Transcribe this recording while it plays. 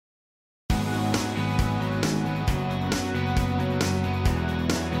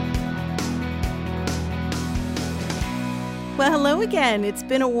Well, hello again. It's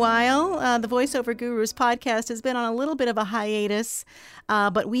been a while. The VoiceOver Gurus podcast has been on a little bit of a hiatus,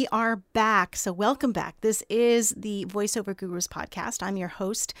 but we are back. So welcome back. This is the VoiceOver Gurus podcast. I'm your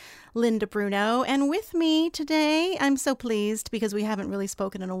host, Linda Bruno. And with me today, I'm so pleased because we haven't really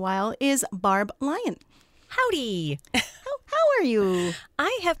spoken in a while, is Barb Lyon. Howdy. How are you?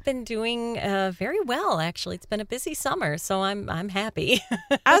 I have been doing very well, actually. It's been a busy summer, so I'm happy.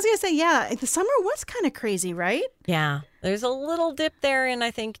 I was going to say, yeah, the summer was kind of crazy, right? Yeah, there's a little dip there in,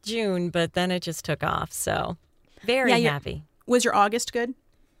 I think, June, but then it just took off, so very happy. Was your August good?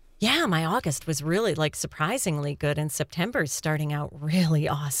 Yeah, my August was really, surprisingly good, and September's starting out really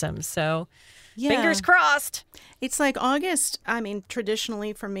awesome, so fingers crossed. It's like August,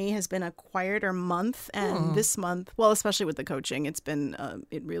 traditionally for me has been a quieter month. And this month, well, especially with the coaching, it's been,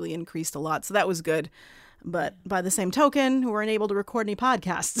 it really increased a lot. So that was good. But by the same token, we weren't able to record any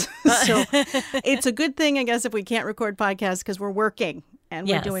podcasts. So it's a good thing, I guess, if we can't record podcasts because we're working and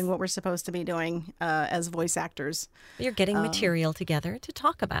we're doing what we're supposed to be doing as voice actors. You're getting material together to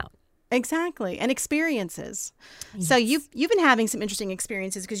talk about. Exactly. And experiences. Yes. So you've been having some interesting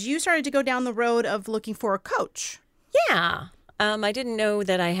experiences because you started to go down the road of looking for a coach. Yeah. I didn't know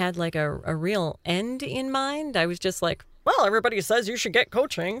that I had a real end in mind. I was just like, well, everybody says you should get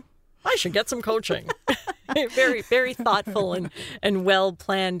coaching. I should get some coaching. Very, very thoughtful and well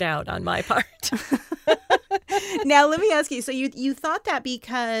planned out on my part. Now, let me ask you. So you thought that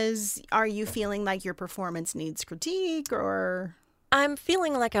because are you feeling like your performance needs critique or... I'm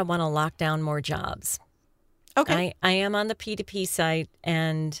feeling like I want to lock down more jobs. Okay. I am on the P2P site,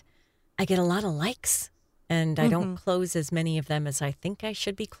 and I get a lot of likes, and I don't close as many of them as I think I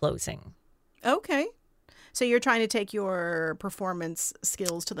should be closing. Okay. So you're trying to take your performance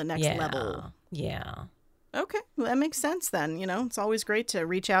skills to the next level. Yeah. Okay. Well, that makes sense then. You know, it's always great to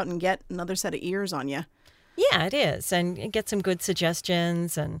reach out and get another set of ears on you. Yeah, it is. And get some good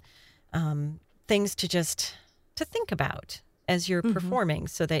suggestions and things to think about as you're performing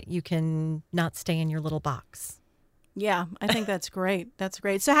so that you can not stay in your little box. Yeah, I think that's great. That's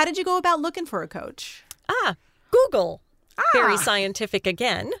great. So how did you go about looking for a coach? Google. Very scientific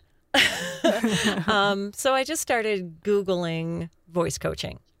again. So I just started Googling voice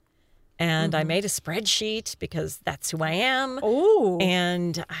coaching. And I made a spreadsheet because that's who I am. Oh.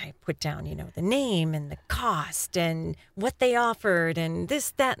 And I put down, the name and the cost and what they offered and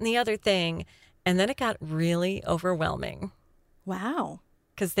this, that, and the other thing. And then it got really overwhelming. Wow.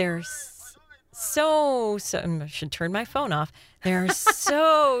 Because there's so I should turn my phone off. There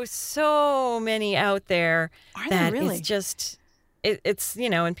are so many out there. Are there really? It's just, it's,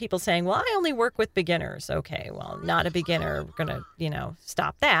 and people saying, well, I only work with beginners. Okay, well, not a beginner. We're going to,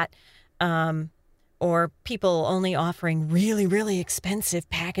 stop that. Or people only offering really, really expensive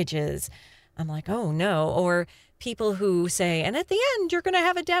packages. I'm like, oh, no. Or people who say, and at the end, you're going to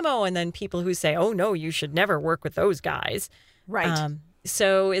have a demo. And then people who say, oh, no, you should never work with those guys. Right.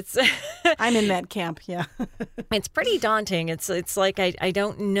 So it's... I'm in that camp, yeah. It's pretty daunting. It's like I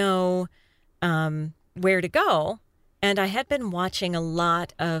don't know where to go. And I had been watching a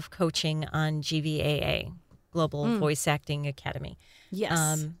lot of coaching on GVAA, Global Voice Acting Academy.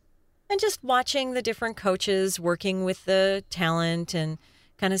 Yes. And just watching the different coaches working with the talent and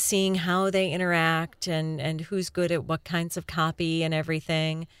kind of seeing how they interact and who's good at what kinds of copy and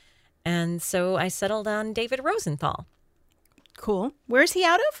everything. And so I settled on David Rosenthal. Cool. Where's he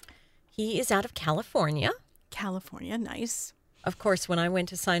out of? He is out of California. California. Nice. Of course, when I went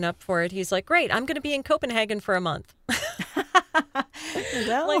to sign up for it, he's like, great, I'm going to be in Copenhagen for a month.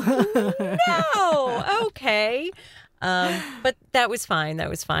 Well, no, okay. But that was fine.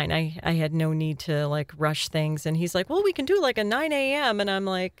 I had no need to rush things. And he's like, well, we can do a 9 a.m. And I'm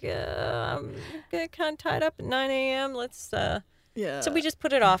like, I'm kind of tied up at 9 a.m. Let's, yeah. So we just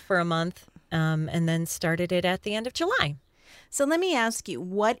put it off for a month and then started it at the end of July. So let me ask you,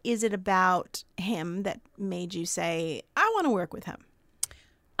 what is it about him that made you say, I want to work with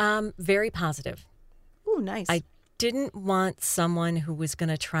him? Very positive. Ooh, nice. I didn't want someone who was going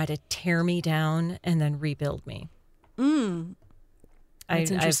to try to tear me down and then rebuild me.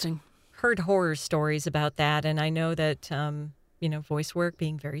 That's interesting. I've heard horror stories about that, and I know that, voice work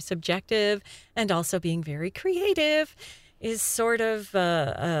being very subjective and also being very creative is sort of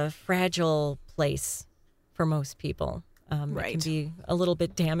a fragile place for most people. Right. It can be a little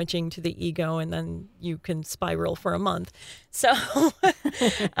bit damaging to the ego, and then you can spiral for a month. So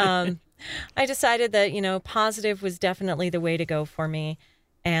I decided that, positive was definitely the way to go for me.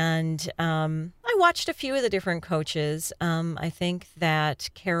 And I watched a few of the different coaches. I think that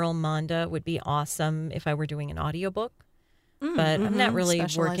Carol Manda would be awesome if I were doing an audiobook. But I'm not really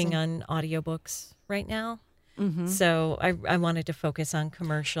working on audiobooks right now. So I wanted to focus on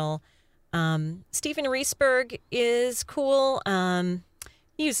commercial. Steven Reisberg is cool.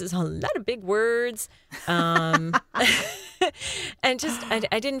 He uses a lot of big words. And just,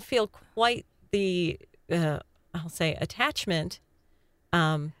 I didn't feel quite the, I'll say, attachment,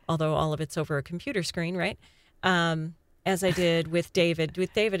 although all of it's over a computer screen, right? As I did with David.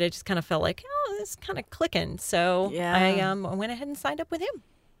 With David, I just kind of felt like, oh, this is kind of clicking. So I went ahead and signed up with him.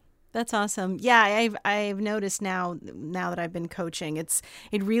 That's awesome. Yeah, I've noticed now that I've been coaching, it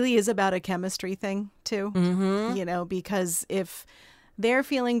really is about a chemistry thing too. You know, because if they're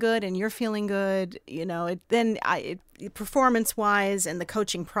feeling good and you're feeling good, you know, performance wise and the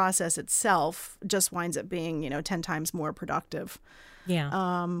coaching process itself just winds up being, you know, 10 times more productive.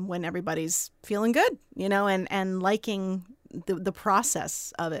 Yeah. When everybody's feeling good, you know, and liking the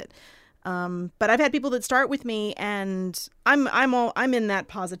process of it. But I've had people that start with me, and I'm in that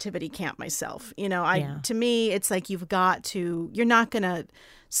positivity camp myself. You know, to me, it's like you're not gonna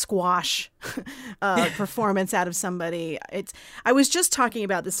squash performance out of somebody. I was just talking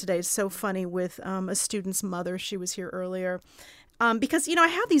about this today. It's so funny with a student's mother. She was here earlier because, you know, I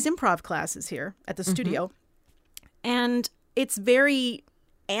have these improv classes here at the studio, and it's very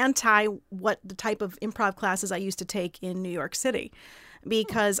anti what the type of improv classes I used to take in New York City.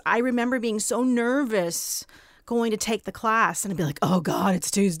 Because I remember being so nervous going to take the class, and I'd be like, oh God,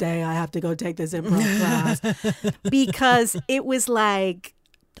 it's Tuesday. I have to go take this improv class. Because it was like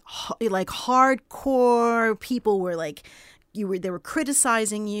hardcore people were like, they were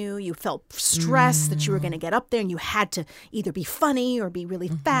criticizing you. You felt stressed that you were going to get up there and you had to either be funny or be really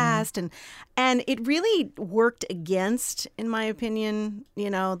fast. And it really worked against, in my opinion, you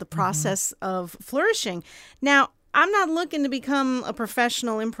know, the process of flourishing. Now, I'm not looking to become a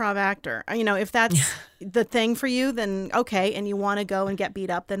professional improv actor. You know, if that's the thing for you, then okay. And you want to go and get beat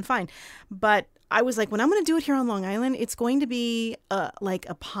up, then fine. But I was like, when I'm going to do it here on Long Island, it's going to be like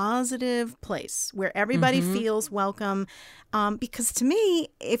a positive place where everybody feels welcome. Because to me,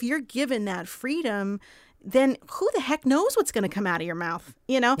 if you're given that freedom, then who the heck knows what's going to come out of your mouth?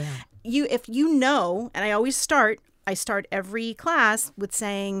 You know, if you know, and I start every class with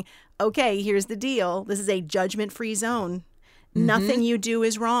saying, okay, here's the deal. This is a judgment-free zone. Nothing you do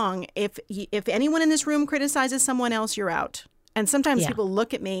is wrong. If anyone in this room criticizes someone else, you're out. And sometimes people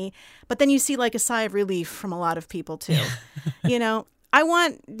look at me, but then you see like a sigh of relief from a lot of people too. You know,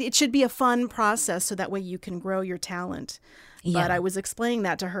 it should be a fun process so that way you can grow your talent. Yeah. But I was explaining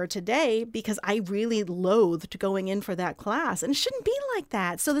that to her today because I really loathed going in for that class. And it shouldn't be like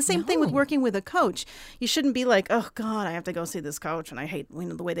that. So the same thing with working with a coach. You shouldn't be like, oh, God, I have to go see this coach and I hate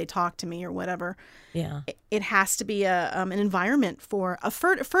the way they talk to me or whatever. Yeah. It has to be an environment for a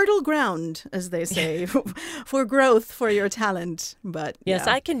fertile ground, as they say, for growth for your talent. But yes,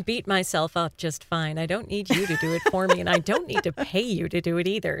 I can beat myself up just fine. I don't need you to do it for me, and I don't need to pay you to do it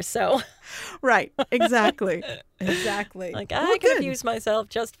either. So, right, exactly. Exactly. Like I could abuse myself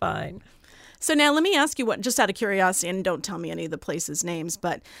just fine. So now let me ask you just out of curiosity, and don't tell me any of the places' names,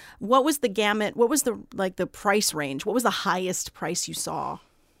 but what was the gamut? What was the price range? What was the highest price you saw?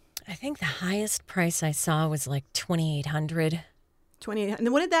 I think the highest price I saw was like $2,800. $2,800.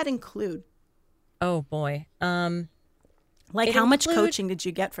 And what did that include? Oh boy. Like how much coaching did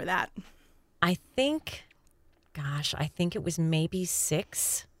you get for that? I think it was maybe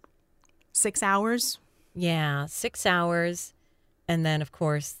 6. 6 hours? Yeah, 6 hours. And then, of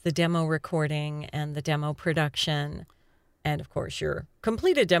course, the demo recording and the demo production. And, of course, your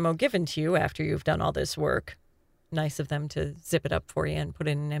completed demo given to you after you've done all this work. Nice of them to zip it up for you and put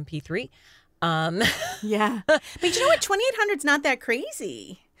it in an MP3. Yeah. But you know what? $2,800 is not that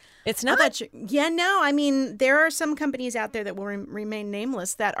crazy. It's not? No. I mean, there are some companies out there that will remain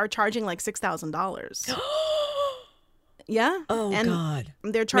nameless that are charging like $6,000. Yeah. Oh, and God.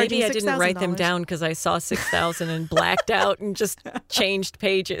 They're charging Maybe I didn't write them down because I saw 6,000 and blacked out and just changed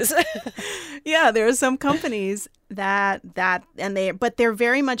pages. Yeah, there are some companies but they're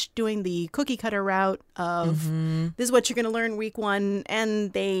very much doing the cookie cutter route of this is what you're going to learn week 1.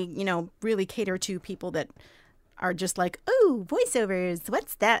 And they, really cater to people that are just like, oh, voiceovers,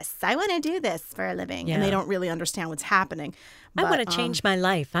 what's this? I want to do this for a living. Yeah. And they don't really understand what's happening. I want to change my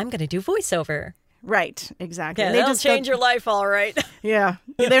life. I'm going to do voiceover. Right, exactly. Yeah, they'll change your life, all right. Yeah,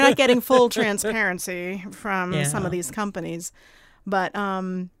 they're not getting full transparency from some of these companies. But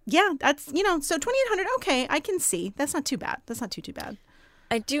that's, so $2,800, okay, I can see. That's not too bad. That's not too bad.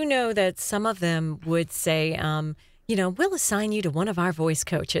 I do know that some of them would say, we'll assign you to one of our voice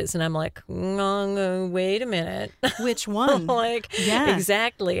coaches. And I'm like, wait a minute. Which one?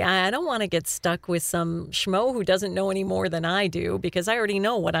 Exactly. I don't want to get stuck with some schmo who doesn't know any more than I do because I already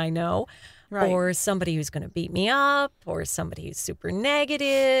know what I know. Right. or somebody who's going to beat me up, or somebody who's super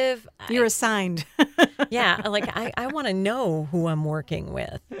negative. You're assigned. Yeah, like I want to know who I'm working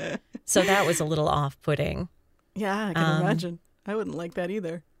with. So that was a little off-putting. Yeah, I can imagine. I wouldn't like that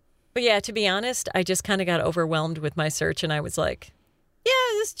either. But yeah, to be honest, I just kind of got overwhelmed with my search, and I was like, yeah,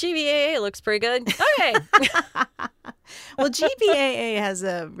 this GBAA looks pretty good. Okay. Well, GBAA has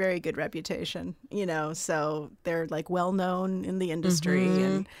a very good reputation, so they're like well known in the industry,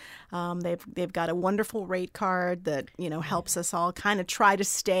 and they've got a wonderful rate card that helps us all kind of try to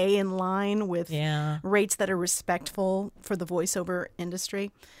stay in line with rates that are respectful for the voiceover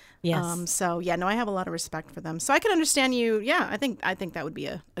industry. Yes. So yeah, no, I have a lot of respect for them. So I can understand you. Yeah, I think that would be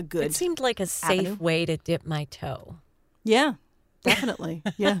a good. It seemed like a safe avenue. way to dip my toe. Yeah, definitely.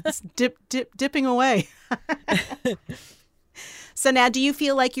 Yeah, it's dipping away. So now, do you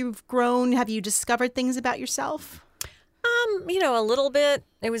feel like you've grown? Have you discovered things about yourself? A little bit.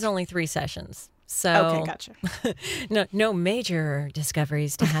 It was only 3 sessions. So Okay, gotcha. no major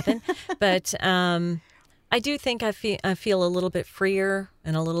discoveries to happen, but I do think I feel a little bit freer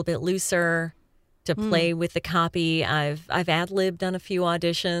and a little bit looser to play with the copy. I've ad-libbed on a few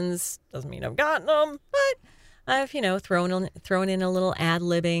auditions. Doesn't mean I've gotten them, but I've thrown in a little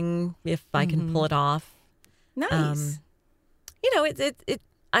ad-libbing if I can pull it off. Nice.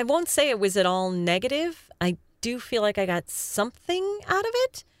 I won't say it was at all negative. I do feel like I got something out of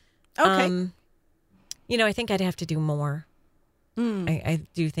it. Okay. I think I'd have to do more. I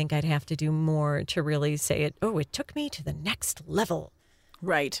do think I'd have to do more to really say it. Oh, it took me to the next level.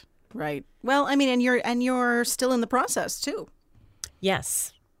 Right. Well, I mean, and you're still in the process too.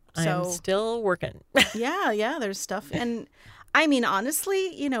 Yes, So- I'm still working. Yeah, there's stuff. And I mean,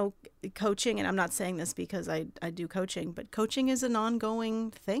 honestly, coaching, and I'm not saying this because I do coaching, but coaching is an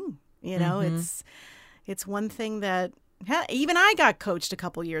ongoing thing. It's one thing that even I got coached a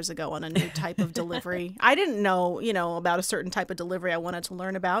couple years ago on a new type of delivery. I didn't know, about a certain type of delivery I wanted to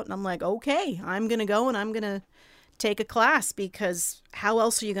learn about. And I'm like, okay, I'm going to go and I'm going to take a class, because how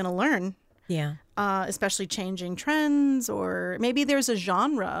else are you going to learn? Yeah. Especially changing trends, or maybe there's a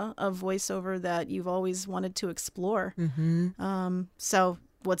genre of voiceover that you've always wanted to explore. So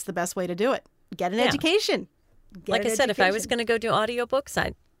what's the best way to do it? Get an education. Like I said, if I was going to go do audiobooks,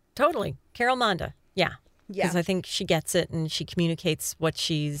 I'd totally. Carol Manda. Yeah. Because I think she gets it and she communicates what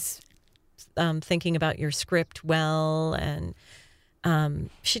she's thinking about your script well. And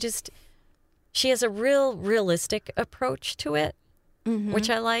she has a realistic approach to it, which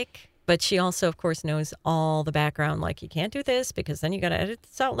I like. But she also, of course, knows all the background. Like, you can't do this because then you got to edit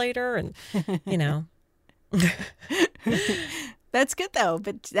this out later. And, That's good, though,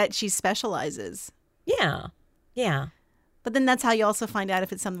 but that she specializes. Yeah. But then that's how you also find out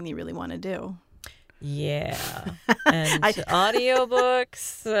if it's something you really want to do. Yeah. And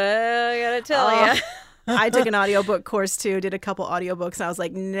audiobooks, I gotta tell you. I took an audiobook course too, did a couple audiobooks, and I was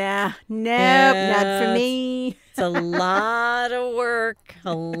like, nope, not for me. It's a lot of work,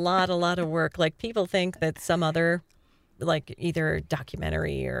 a lot of work. Like, people think that some other, like, either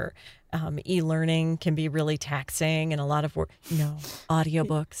documentary or e-learning can be really taxing and a lot of work. No,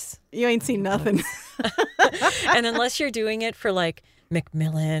 audiobooks. You ain't seen nothing. And unless you're doing it for like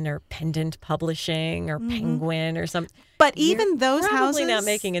Macmillan or Pendant Publishing or Penguin or something. But even those probably houses, not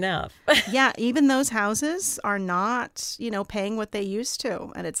making enough. Yeah, even those houses are not, paying what they used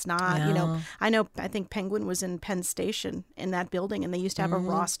to. And it's not, I think Penguin was in Penn Station in that building, and they used to have a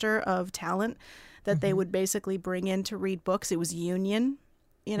roster of talent that they would basically bring in to read books. It was union,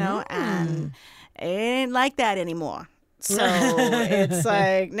 and it ain't like that anymore. So it's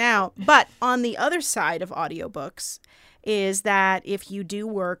like now, but on the other side of audiobooks is that if you do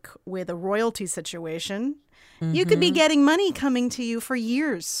work with a royalty situation, you could be getting money coming to you for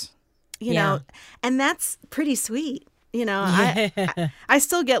years, know, and that's pretty sweet. I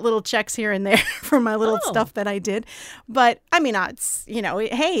still get little checks here and there for my little stuff that I did. But I mean, it's,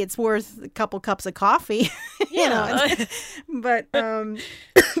 hey, it's worth a couple cups of coffee, but yeah,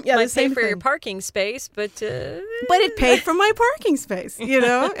 might pay for your parking space, but it paid for my parking space.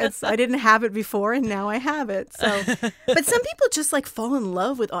 I didn't have it before, and now I have it. So, but some people just like fall in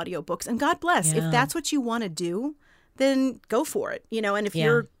love with audiobooks, and God bless. If that's what you want to do, then go for it. And if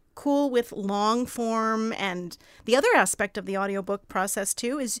you're cool with long form, and the other aspect of the audiobook process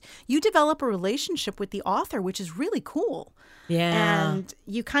too is you develop a relationship with the author, which is really cool. And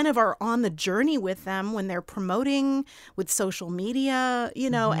you kind of are on the journey with them when they're promoting with social media,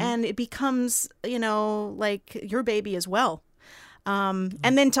 and it becomes, like your baby as well. And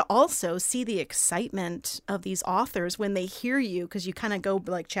then to also see the excitement of these authors when they hear you, because you kind of go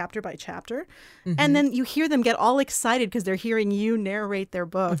like chapter by chapter, and then you hear them get all excited because they're hearing you narrate their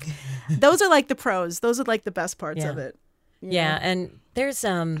book. Those are like the pros. Those are like the best parts of it. Yeah, and there's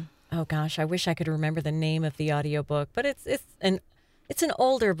oh gosh, I wish I could remember the name of the audiobook, but it's an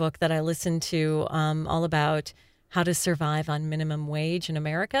older book that I listened to, all about how to survive on minimum wage in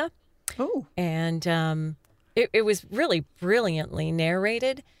America. Oh. And it was really brilliantly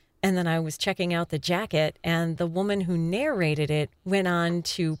narrated. And then I was checking out the jacket, and the woman who narrated it went on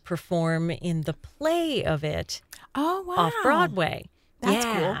to perform in the play of it. Oh, wow. Off Broadway. That's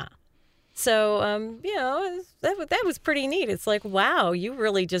cool. So, that was pretty neat. It's like, wow, you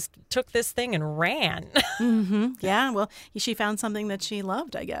really just took this thing and ran. Yeah, well, she found something that she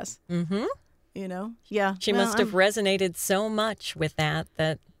loved, I guess. Mm-hmm. Yeah. She must have resonated so much with that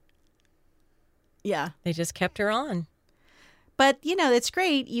yeah, they just kept her on. But, it's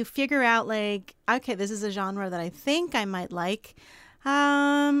great. You figure out like, okay, this is a genre that I think I might like.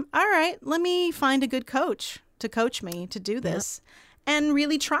 All right, let me find a good coach to coach me to do this and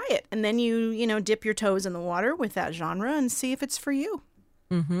really try it. And then you dip your toes in the water with that genre and see if it's for you.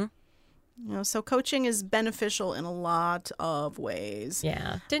 Mm-hmm. So coaching is beneficial in a lot of ways.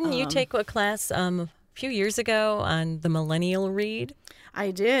 Yeah. Didn't you take a class a few years ago on the millennial read?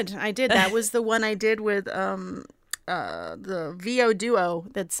 I did. That was the one I did with the VO duo.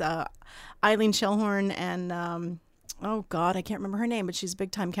 That's Eileen Shellhorn and oh God, I can't remember her name, but she's a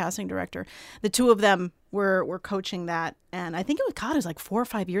big time casting director. The two of them were coaching that, and I think it was like 4 or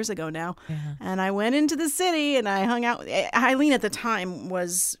 5 years ago now. Yeah. And I went into the city and I hung out. Eileen at the time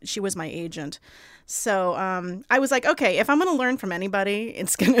was my agent. So I was like, okay, if I'm going to learn from anybody,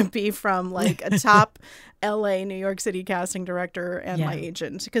 it's going to be from like a top LA, New York City casting director and my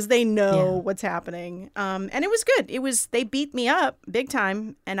agent, because they know what's happening. And it was good. They beat me up big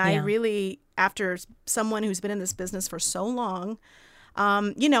time. And I really, after someone who's been in this business for so long,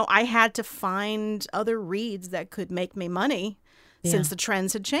 I had to find other reads that could make me money since the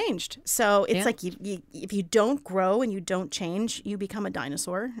trends had changed. So it's like if you don't grow and you don't change, you become a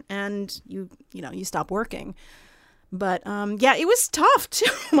dinosaur and you stop working. But it was tough too.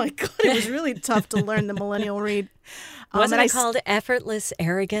 Oh my God, it was really tough to learn the millennial read. Wasn't it called Effortless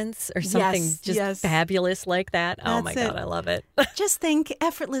Arrogance or something fabulous like that? Oh my God, I love it. Just think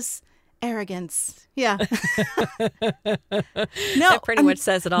effortless arrogance. Yeah. That pretty much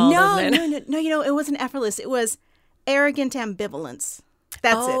says it all, doesn't it? No, it wasn't effortless. It was arrogant ambivalence.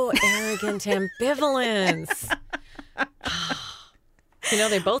 That's it. Oh, arrogant ambivalence.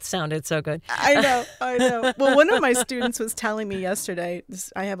 They both sounded so good. I know. Well, one of my students was telling me yesterday,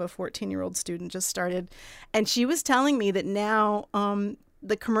 I have a 14-year-old student just started, and she was telling me that now some of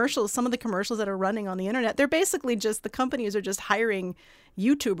the commercials that are running on the internet, they're basically just, the companies are just hiring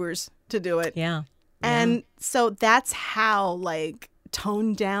YouTubers to do it. Yeah. And so that's how like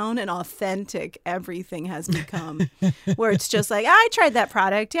toned down and authentic everything has become, where it's just like, I tried that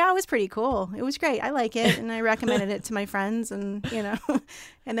product. Yeah, it was pretty cool. It was great. I like it. And I recommended it to my friends and,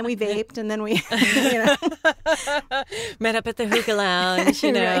 and then we vaped and then we, met up at the hookah lounge,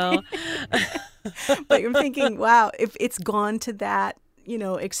 But you're thinking, wow, if it's gone to that,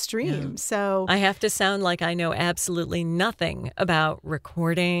 extreme. So I have to sound like I know absolutely nothing about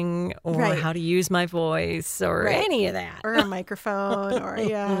recording or how to use my voice or any of that. Or a microphone or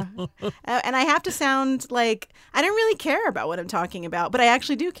and I have to sound like I don't really care about what I'm talking about, but I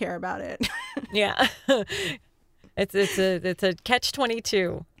actually do care about it. Yeah. It's a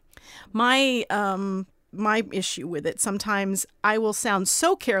catch-22. My issue with it, sometimes I will sound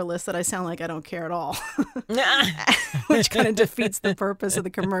so careless that I sound like I don't care at all, which kind of defeats the purpose of the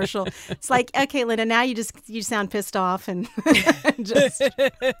commercial. It's like, okay, Linda, now you sound pissed off and just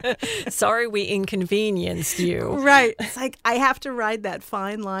sorry we inconvenienced you. Right. It's like I have to ride that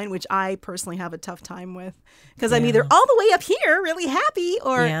fine line, which I personally have a tough time with, because I'm either all the way up here, really happy,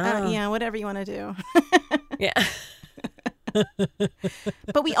 or whatever you want to do. Yeah.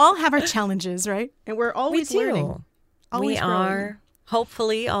 But we all have our challenges, right? And we're always learning. We are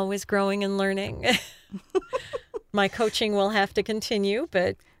hopefully always growing and learning. My coaching will have to continue,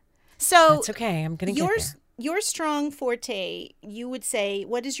 but that's okay. I'm going to get there. Your strong forte, you would say,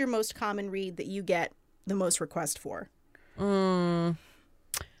 what is your most common read that you get the most request for?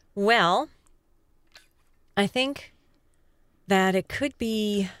 Well, I think that it could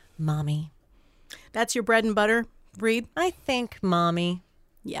be Mommy. That's your bread and butter read? I think Mommy.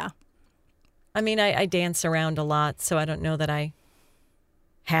 Yeah. I mean, I dance around a lot, so I don't know that I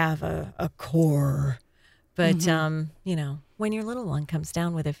have a core. But, when your little one comes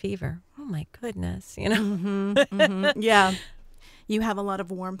down with a fever, oh, my goodness, Yeah. You have a lot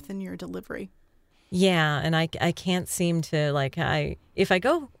of warmth in your delivery. Yeah, and I can't seem to if I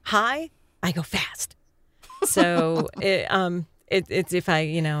go high, I go fast. So it's if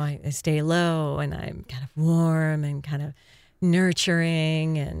I stay low and I'm kind of warm and kind of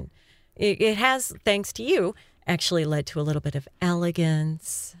nurturing, and it has, thanks to you, actually led to a little bit of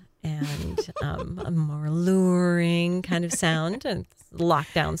elegance and a more alluring kind of sound, and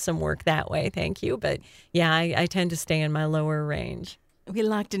locked down some work that way. Thank you. But yeah, I tend to stay in my lower range. We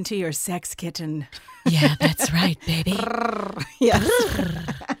locked into your sex kitten. Yeah, that's right, baby. Yes.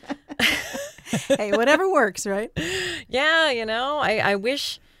 Hey, whatever works, right? Yeah, I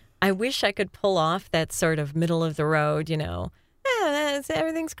wish I could pull off that sort of middle of the road,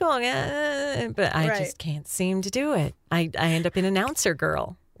 everything's cool. But I just can't seem to do it. I end up an announcer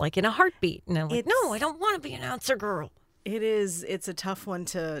girl, like in a heartbeat. And I'm like, no, I don't want to be an announcer girl. It's a tough one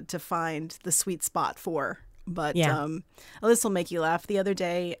to find the sweet spot for. But yeah. This will make you laugh. The other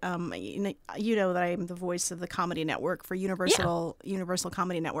day, you know that I am the voice of the Comedy Network for Universal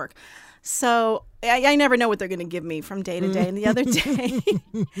Comedy Network. So I never know what they're going to give me from day to day. And the other day,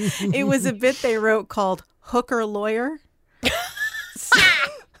 it was a bit they wrote called Hooker Lawyer.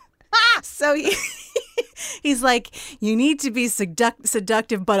 So he's like, you need to be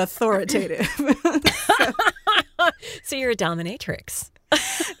seductive but authoritative. So you're a dominatrix.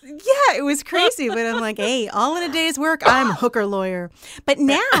 Yeah, it was crazy, but I'm like, hey, all in a day's work, I'm a hooker lawyer. But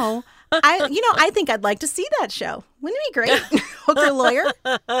now, I think I'd like to see that show. Wouldn't it be great? Hooker lawyer.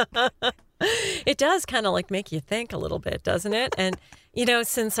 It does kind of make you think a little bit, doesn't it? And,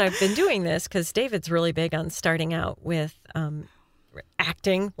 since I've been doing this, because David's really big on starting out with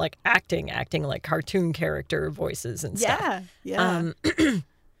acting like cartoon character voices and stuff. Yeah.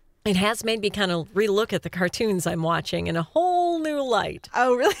 It has made me kind of relook at the cartoons I'm watching in a whole new light.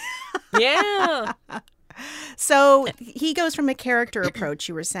 Oh, really? Yeah. So he goes from a character approach,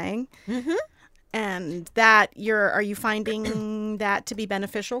 you were saying. Mm-hmm. And are you finding that to be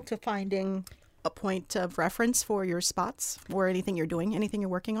beneficial to finding a point of reference for your spots or anything you're doing, anything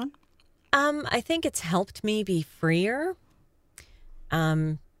you're working on? I think it's helped me be freer.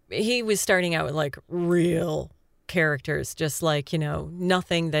 He was starting out with real characters, just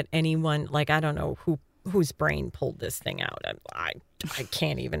nothing that anyone, I don't know whose brain pulled this thing out. I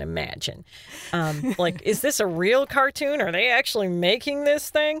can't even imagine. Is this a real cartoon? Are they actually making this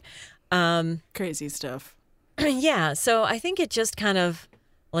thing? Crazy stuff. Yeah, so I think it just kind of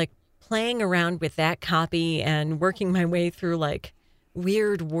playing around with that copy and working my way through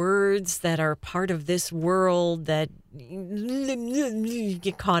weird words that are part of this world that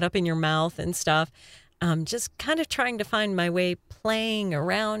get caught up in your mouth and stuff. Just kind of trying to find my way, playing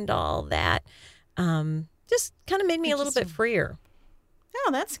around all that. Just kind of made me a little bit freer. Oh,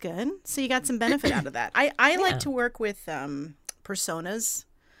 that's good. So you got some benefit out of that. I like to work with personas.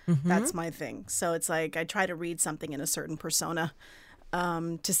 Mm-hmm. That's my thing. So it's I try to read something in a certain persona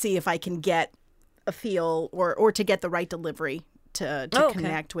to see if I can get a feel or to get the right delivery to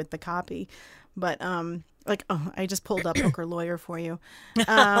connect with the copy. But I just pulled up Hooker Lawyer for you.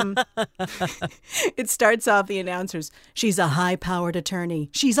 It starts off the announcers. She's a high-powered attorney.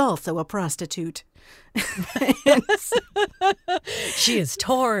 She's also a prostitute. She is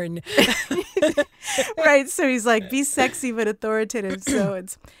torn. Right. So he's be sexy but authoritative. So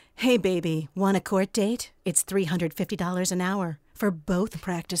it's, hey, baby, want a court date? It's $350 an hour for both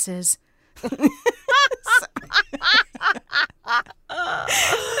practices. There's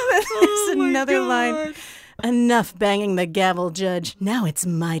another line. Enough banging the gavel, Judge. Now it's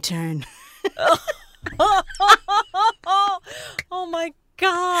my turn. Oh my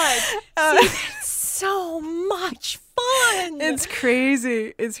God. See, that's so much fun. It's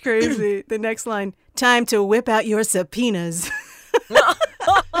crazy. It's crazy. The next line. Time to whip out your subpoenas.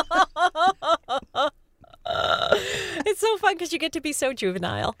 It's so fun because you get to be so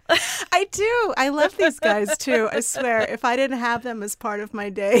juvenile. I do. I love these guys too. I swear, if I didn't have them as part of my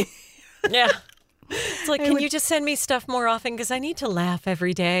day. Yeah. It's can you just send me stuff more often? Because I need to laugh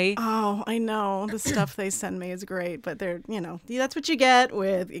every day. Oh, I know. The stuff they send me is great. But they're, that's what you get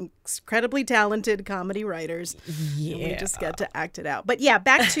with incredibly talented comedy writers. Yeah. And we just get to act it out. But yeah,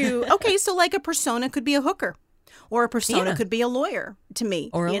 back to, okay, so a persona could be a hooker. Or a persona could be a lawyer to me,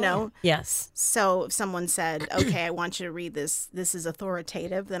 or Yes. So if someone said, okay, I want you to read this is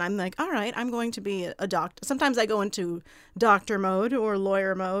authoritative, then I'm like, all right, I'm going to be a doctor. Sometimes I go into doctor mode or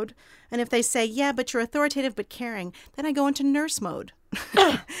lawyer mode. And if they say, yeah, but you're authoritative but caring, then I go into nurse mode.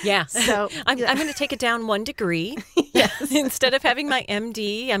 Yeah. So I'm going to take it down 1 degree. Instead of having my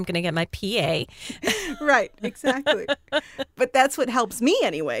MD, I'm going to get my PA. Right, exactly. But that's what helps me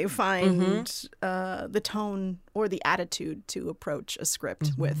anyway, find the tone or the attitude to approach a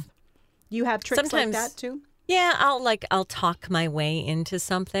script with. You have tricks Sometimes, like that too? Yeah, I'll talk my way into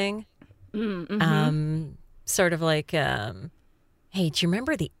something. Sort of like, hey, do you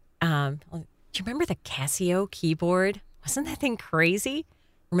remember the Casio keyboard? Wasn't that thing crazy?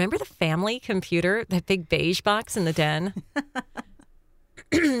 Remember the family computer, that big beige box in the den?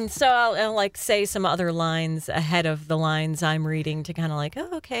 So I'll like say some other lines ahead of the lines I'm reading to kind of like,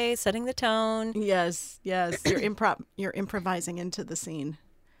 oh, okay, setting the tone. Yes. You're improvising into the scene.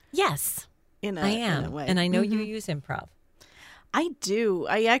 Yes, I am. in a way. And I know you use improv. I do.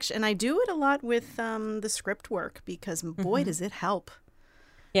 I do it a lot with the script work because boy, does it help.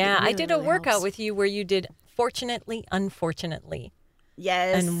 Yeah, It really, I did a really workout helps. with you where you did fortunately, unfortunately.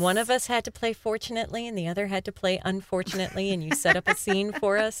 Yes. And one of us had to play fortunately and the other had to play unfortunately. And you set up a scene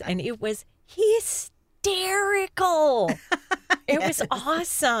for us. And it was hysterical. It was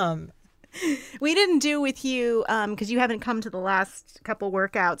awesome. We didn't do with you because you haven't come to the last couple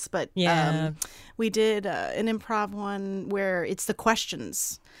workouts, but Yeah. we did an improv one where it's the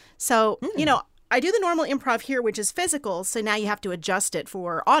questions. So, you know, I do the normal improv here, which is physical. So now you have to adjust it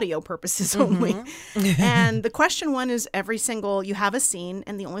for audio purposes only. And the question one is you have a scene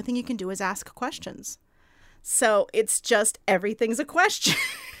and the only thing you can do is ask questions. So it's just everything's a question.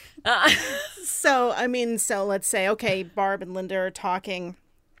 So let's say, okay, Barb and Linda are talking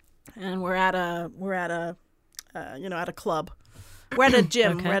and we're at a club. We're at a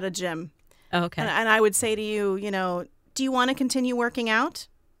gym. Okay. We're at a gym. Okay. And I would say to you, do you want to continue working out?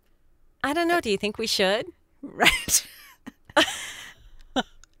 I don't know. Do you think we should? Right.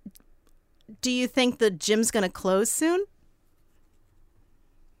 Do you think the gym's going to close soon?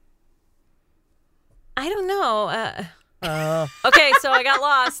 I don't know. Okay, so I got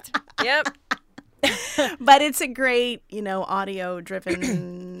lost. Yep. But it's a great,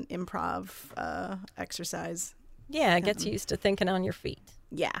 audio-driven improv exercise. Yeah, it gets you used to thinking on your feet.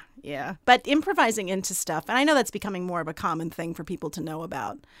 Yeah. But improvising into stuff, and I know that's becoming more of a common thing for people to know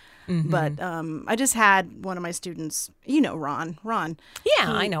about. But I just had one of my students, Ron.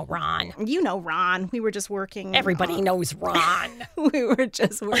 Yeah, I know Ron. Ron. We were just working. Everybody knows Ron. We were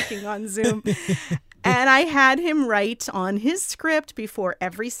just working on Zoom. And I had him write on his script before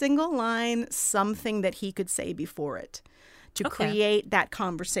every single line something that he could say before it to create that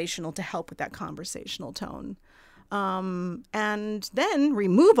to help with that conversational tone. And then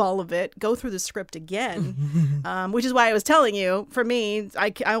remove all of it, go through the script again, which is why I was telling you, for me,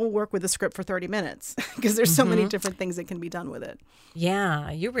 I will work with the script for 30 minutes because there's so many different things that can be done with it.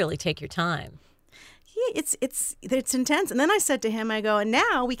 Yeah, you really take your time. Yeah, it's intense. And then I said to him, I go, and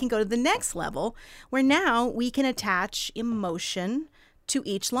now we can go to the next level where now we can attach emotion to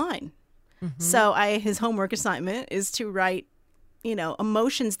each line. So his homework assignment is to write,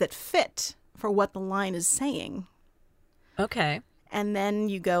 emotions that fit for what the line is saying. Okay. And then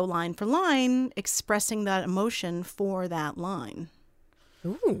you go line for line expressing that emotion for that line.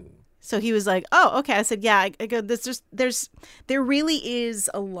 Ooh. So he was like, oh, okay. I said, yeah, I go, there really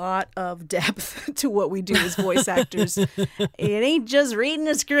is a lot of depth to what we do as voice actors. It ain't just reading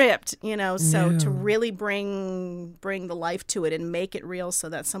a script, so to really bring the life to it and make it real so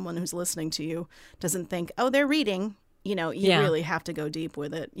that someone who's listening to you doesn't think, oh, they're reading, you really have to go deep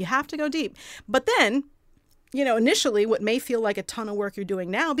with it. You have to go deep. But then, initially what may feel like a ton of work you're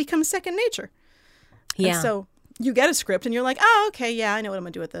doing now becomes second nature. Yeah. And so you get a script and you're like, oh, okay, yeah, I know what I'm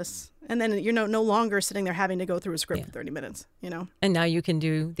going to do with this. And then you're no longer sitting there having to go through a script for 30 minutes, And now you can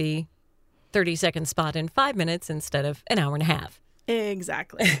do the 30-second spot in 5 minutes instead of an hour and a half.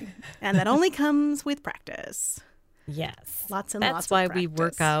 Exactly. And that only comes with practice. Yes. Lots and that's lots of why practice. we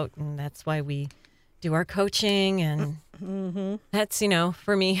work out, and that's why we do our coaching. And that's,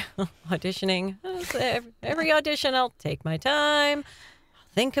 for me, auditioning. Every audition, I'll take my time.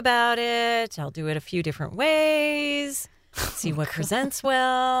 Think about it. I'll do it a few different ways. See what presents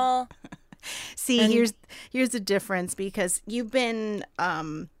well. See, here's the difference because you've been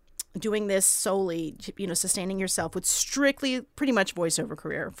doing this solely, sustaining yourself with strictly pretty much voiceover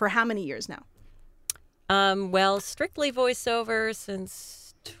career for how many years now? Well, strictly voiceover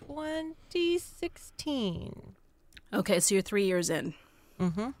since 2016. Okay, so you're 3 years in.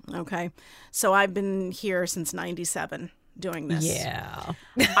 Okay, so I've been here since 97. doing this. Yeah.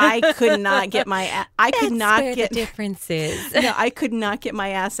 I could not get my The difference is. No, I could not get my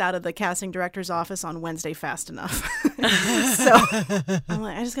ass out of the casting director's office on Wednesday fast enough. So I'm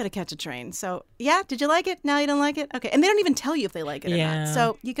like, I just got to catch a train. So yeah, did you like it? No, you don't like it? Okay. And they don't even tell you if they like it or Yeah. not.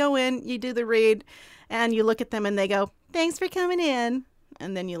 So you go in, you do the read, and you look at them and they go, thanks for coming in.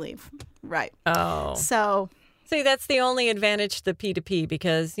 And then you leave. Right. Oh. So See, that's the only advantage to P2P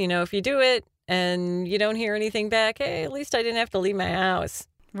because, if you do it and you don't hear anything back, hey, at least I didn't have to leave my house.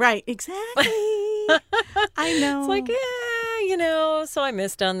 right, exactly. I know. It's like, so I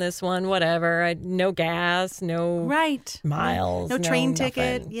missed on this one, whatever. No gas, no right. miles. No train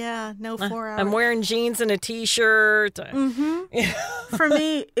ticket. nothing. Yeah, no 4 hours. I'm wearing jeans and a T-shirt. For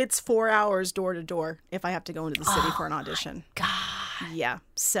me, it's 4 hours door to door if I have to go into the city for an audition. God. Yeah.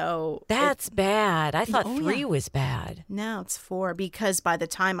 So That's bad. I thought Oh, 3 yeah. was bad. no, it's 4 because by the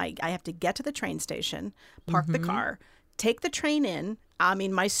time I have to get to the train station, park the car, take the train in. I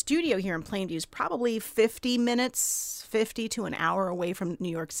mean, my studio here in Plainview is probably 50 to an hour away from New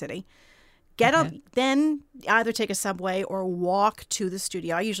York City. Get up, then either take a subway or walk to the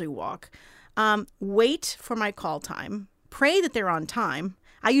studio. I usually walk. Wait for my call time. Pray that they're on time.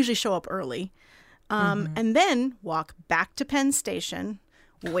 I usually show up early. And then walk back to Penn Station,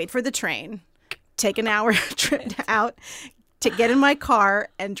 wait for the train, take an hour trip out to get in my car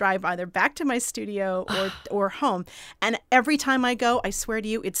and drive either back to my studio or home. And every time I go, I swear to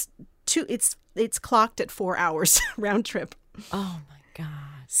you, it's clocked at 4 hours round trip. Oh my God.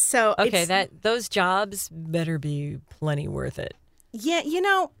 So Okay, those jobs better be plenty worth it. yeah,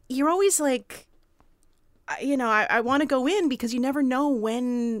 you're always like, I want to go in because you never know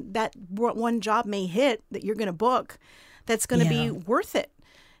when that one job may hit that you're going to book that's going to be worth it,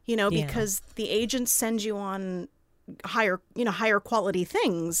 because the agents send you on higher quality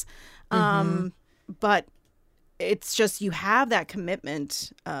things. But it's just you have that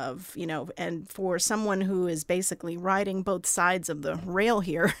commitment of, and for someone who is basically riding both sides of the rail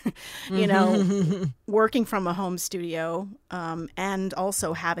here, working from a home studio and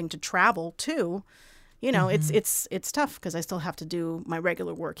also having to travel too. It's tough because I still have to do my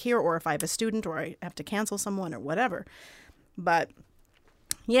regular work here, or if I have a student or I have to cancel someone or whatever. But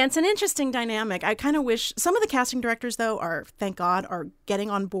yeah, it's an interesting dynamic. I kind of wish some of the casting directors, though, thank God, are getting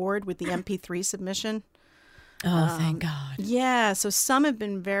on board with the MP3 submission. Oh, thank God. Yeah, so some have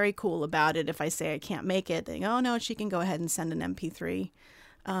been very cool about it. If I say I can't make it, they go, oh, no, she can go ahead and send an MP3,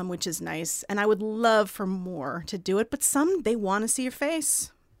 which is nice. And I would love for more to do it, but some, they want to see your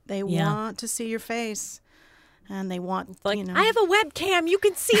face. They want to see your face, and they want, I have a webcam. You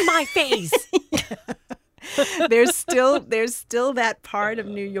can see my face. there's still that part of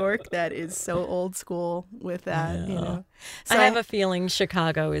New York that is so old school with that, So I have a feeling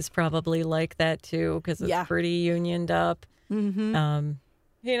Chicago is probably like that too because it's pretty unioned up.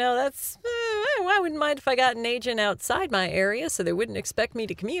 That's I wouldn't mind if I got an agent outside my area so they wouldn't expect me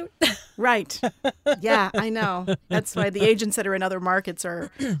to commute. Right. Yeah, I know. That's why the agents that are in other markets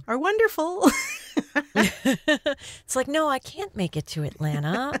are wonderful. It's like, no, I can't make it to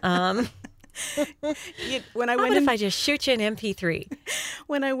Atlanta. When I How went about if I just shoot you an MP3?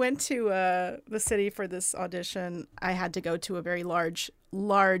 When I went to the city for this audition, I had to go to a very large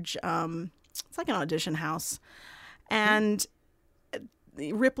it's like an audition house, and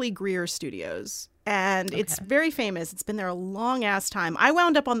Ripley Greer Studios. And it's very famous. It's been there a long ass time. I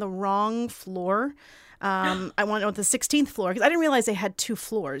wound up on the wrong floor. I wound up on the 16th floor because I didn't realize they had 2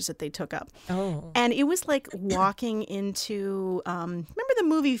 floors that they took up. Oh. And it was like walking into, remember the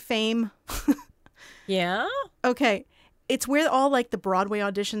movie Fame? Yeah? Okay. It's where all like the Broadway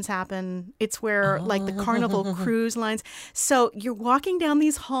auditions happen. It's where like the Carnival cruise lines. So you're walking down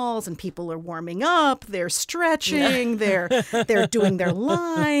these halls and people are warming up. They're stretching. They're doing their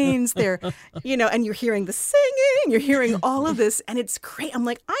lines. They're, and you're hearing the singing. You're hearing all of this, and it's great. I'm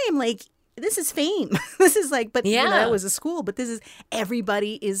like, I am like, this is Fame. This is like, but that was a school. But this is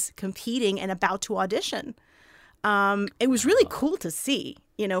everybody is competing and about to audition. It was really cool to see,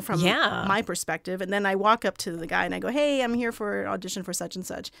 from my perspective. And then I walk up to the guy and I go, hey, I'm here for an audition for such and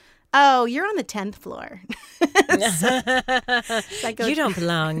such. Oh, you're on the 10th floor. So I go, you don't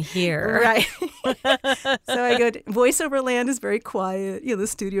belong here. Right. So I go, voiceover land is very quiet. The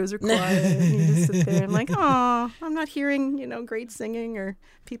studios are quiet. And you just sit there and like, oh, I'm not hearing, great singing or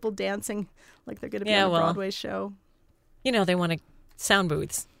people dancing like they're going to be on a Broadway show. They want to sound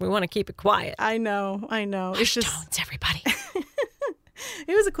booths. We want to keep it quiet. I know. Hush tones, everybody.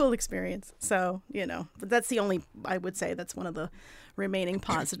 It was a cool experience. So, but that's the only, I would say that's one of the remaining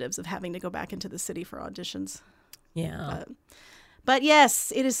positives of having to go back into the city for auditions. Yeah. But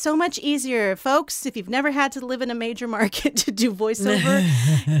yes, it is so much easier. Folks, if you've never had to live in a major market to do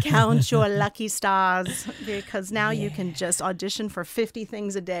voiceover, count your lucky stars, because now you can just audition for 50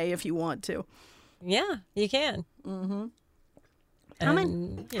 things a day if you want to. Yeah, you can. Mm-hmm. How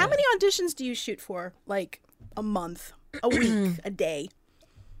many auditions do you shoot for? Like a month, a week, a day?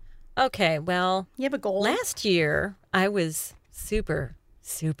 Okay, well, you have a goal? Last year, I was super,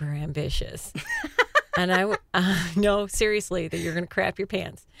 super ambitious. And no, seriously, that you're going to crap your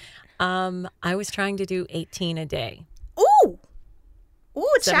pants. I was trying to do 18 a day. Ooh,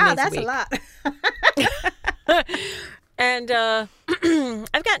 child, that's a lot. And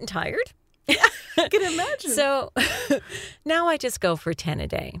I've gotten tired. I can imagine. So now I just go for 10 a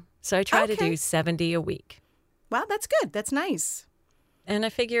day. So I try to do 70 a week. Wow, that's good. That's nice. And I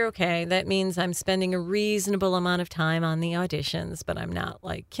figure, okay, that means I'm spending a reasonable amount of time on the auditions, but I'm not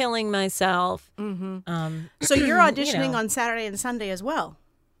like killing myself. Mm-hmm. So you're auditioning on Saturday and Sunday as well?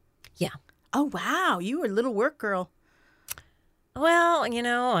 Yeah. Oh, wow. You were a little work girl. Well,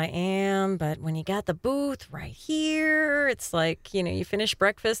 I am, but when you got the booth right here, it's like, you finish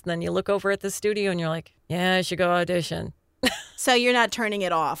breakfast and then you look over at the studio and you're like, yeah, I should go audition. So you're not turning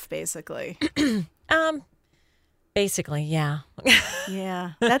it off, basically. Basically, yeah.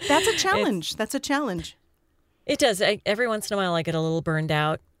 Yeah. That's a challenge. That's a challenge. It does. Every once in a while, I get a little burned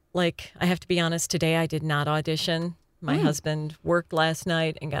out. Like, I have to be honest, today I did not audition. My husband worked last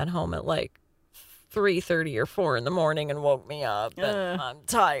night and got home at like 3:30 or 4 in the morning and woke me up. And I'm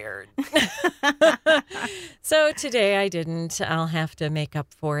tired. So today I didn't. I'll have to make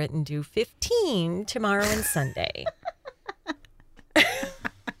up for it and do 15 tomorrow and Sunday.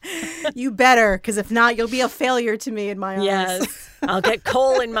 You better, because if not, you'll be a failure to me in my eyes. Yes, I'll get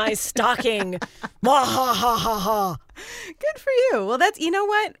coal in my stocking. Wah, ha, ha, ha, ha. Good for you. Well, that's, you know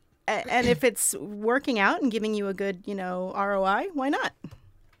what? And if it's working out and giving you a good, ROI, why not?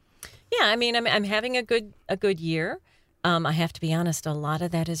 Yeah, I mean, I'm having a good year. I have to be honest, a lot of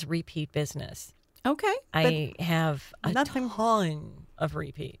that is repeat business. Okay. I have a ton of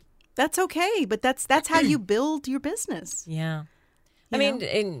repeat. That's okay, but that's how you build your business. Yeah. I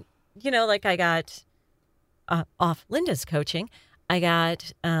mean, like I got off Linda's coaching, I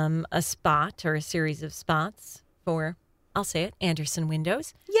got a spot or a series of spots for, I'll say it, Andersen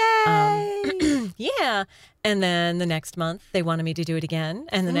Windows. Yay! Yeah. And then the next month, they wanted me to do it again.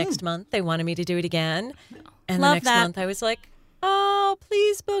 And the next month, they wanted me to do it again. And the next month, I was like, oh,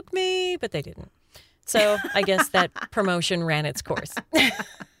 please book me. But they didn't. So I guess that promotion ran its course.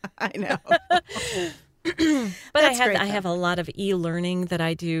 I know. But I have a lot of e-learning that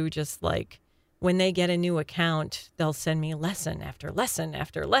I do, just like when they get a new account, they'll send me lesson after lesson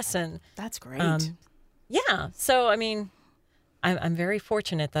after lesson. That's great. Yeah. So, I mean, I'm very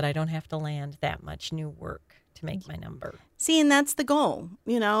fortunate that I don't have to land that much new work to make my number. See, and that's the goal.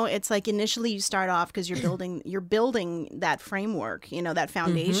 It's like initially you start off because you're building that framework, that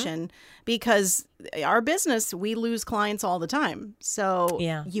foundation, because our business, we lose clients all the time. So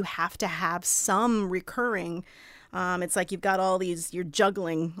you have to have some recurring. It's like you've got you're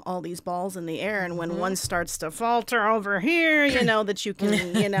juggling all these balls in the air. And when one starts to falter over here, that you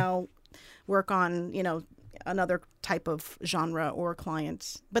can, work on, another type of genre or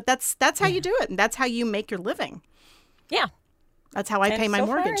client. But that's how you do it. And that's how you make your living. Yeah. That's how I pay my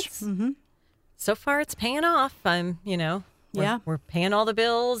mortgage. So far, it's paying off. I'm, we're paying all the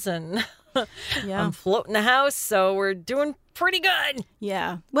bills and I'm floating the house. So we're doing pretty good.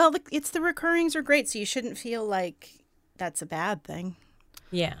 Yeah. Well, it's the recurrings are great. So you shouldn't feel like that's a bad thing.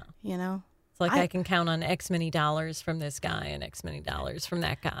 Yeah. It's like I can count on X many dollars from this guy and X many dollars from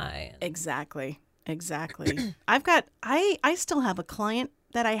that guy. Exactly. I still have a client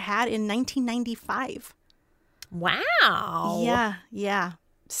that I had in 1995. Wow. Yeah.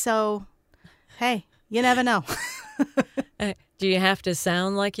 So, hey, you never know. Do you have to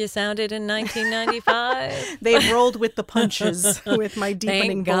sound like you sounded in 1995? They've rolled with the punches with my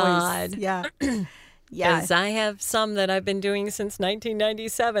deepening Thank God. voice. Yeah. Because I have some that I've been doing since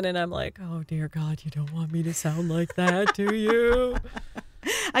 1997, and I'm like, oh, dear God, you don't want me to sound like that, do you?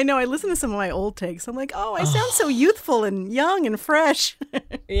 I know. I listen to some of my old takes. I'm like, oh, I sound so youthful and young and fresh.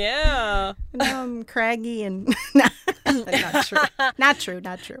 Yeah. Now I'm craggy and not true. Not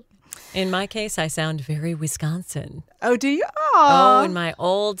true. In my case, I sound very Wisconsin. Oh, do you? Oh, in my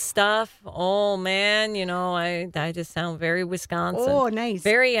old stuff. Oh, man. I just sound very Wisconsin. Oh, nice.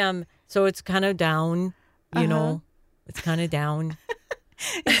 Very, so it's kind of down, it's kind of down.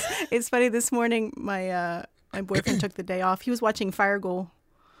 It's funny. This morning, my boyfriend took the day off. He was watching Fargo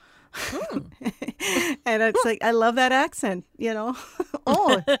And it's like, I love that accent, you know.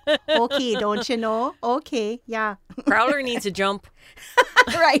 Oh, okay, don't you know? Okay, yeah. Prowler needs a jump.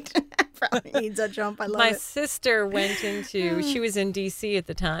 Right. Probably needs a jump. I love My it. sister went into, she was in D.C. at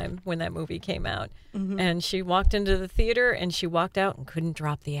the time when that movie came out. And she walked into the theater and she walked out and couldn't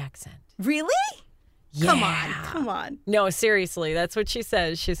drop the accent. Really? Yeah. Come on. No, seriously, that's what she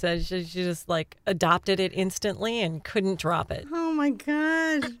says. She says she just like adopted it instantly and couldn't drop it. Oh my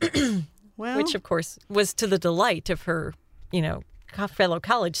God. Well, Which, of course, was to the delight of her, fellow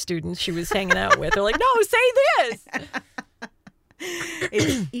college students she was hanging out with. They're like, no, say this.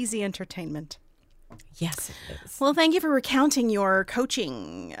 it's easy entertainment. Yes, it is. Well, thank you for recounting your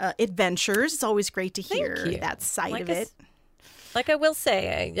coaching adventures. It's always great to hear Thank you. that side Like of I it. Like I will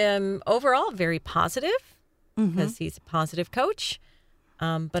say, I am overall very positive because he's a positive coach.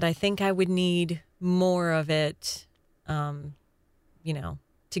 But I think I would need more of it,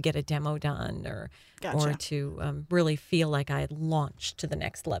 to get a demo done or Gotcha. to really feel like I had launched to the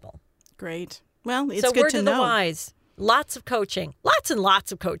next level. Great. Well, it's So good word to of know. the wise, lots of coaching, lots and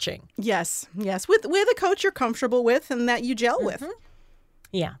lots of coaching. Yes, with a coach you're comfortable with and that you gel with.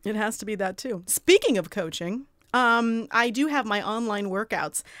 Yeah. It has to be that too. Speaking of coaching, I do have my online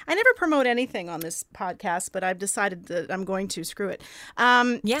workouts. I never promote anything on this podcast, but I've decided that I'm going to. Screw it.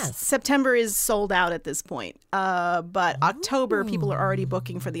 Yes. September is sold out at this point. But October, people are already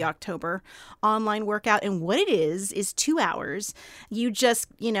booking for the October online workout. And what it is 2 hours. You just,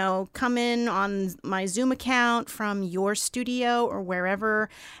 come in on my Zoom account from your studio or wherever.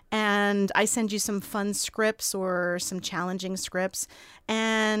 And I send you some fun scripts or some challenging scripts.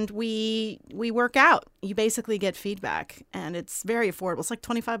 And we work out. You basically get feedback, and it's very affordable. It's like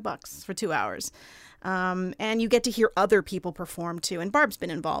 $25 for 2 hours. And you get to hear other people perform too. And Barb's been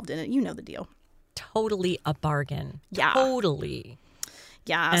involved in it. You know the deal. Totally a bargain. Yeah. Totally.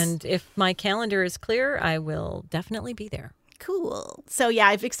 Yeah. And if my calendar is clear, I will definitely be there. Cool. So yeah,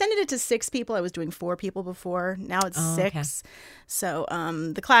 I've extended it to 6 people. I was doing 4 people before. Now it's 6. Okay. So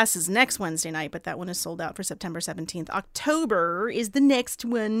the class is next Wednesday night, but that one is sold out for September 17th. October is the next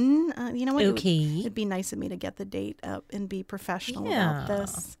one. You know what? Okay. It'd be nice of me to get the date up and be professional Yeah. about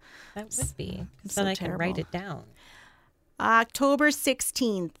this. That would be. It's Then so I can write terrible. it down. October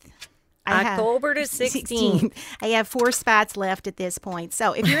 16th. October to 16th. I have 4 spots left at this point.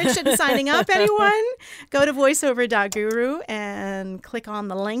 So if you're interested in signing up, anyone, go to voiceover.guru and click on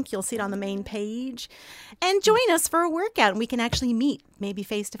the link. You'll see it on the main page. And join us for a workout. And we can actually meet, maybe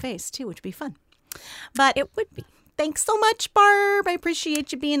face-to-face, too, which would be fun. But It would be. thanks so much, Barb. I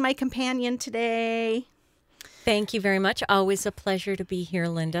appreciate you being my companion today. Thank you very much. Always a pleasure to be here,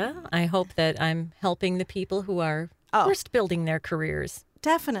 Linda. I hope that I'm helping the people who are first building their careers.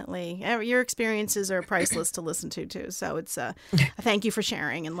 Definitely. Your experiences are priceless to listen to, too. So it's a thank you for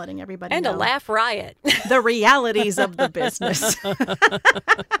sharing and letting everybody And know a laugh riot. the realities of the business.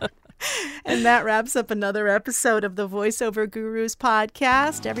 And that wraps up another episode of the Voiceover Gurus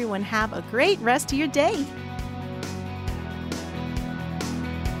podcast. Everyone have a great rest of your day.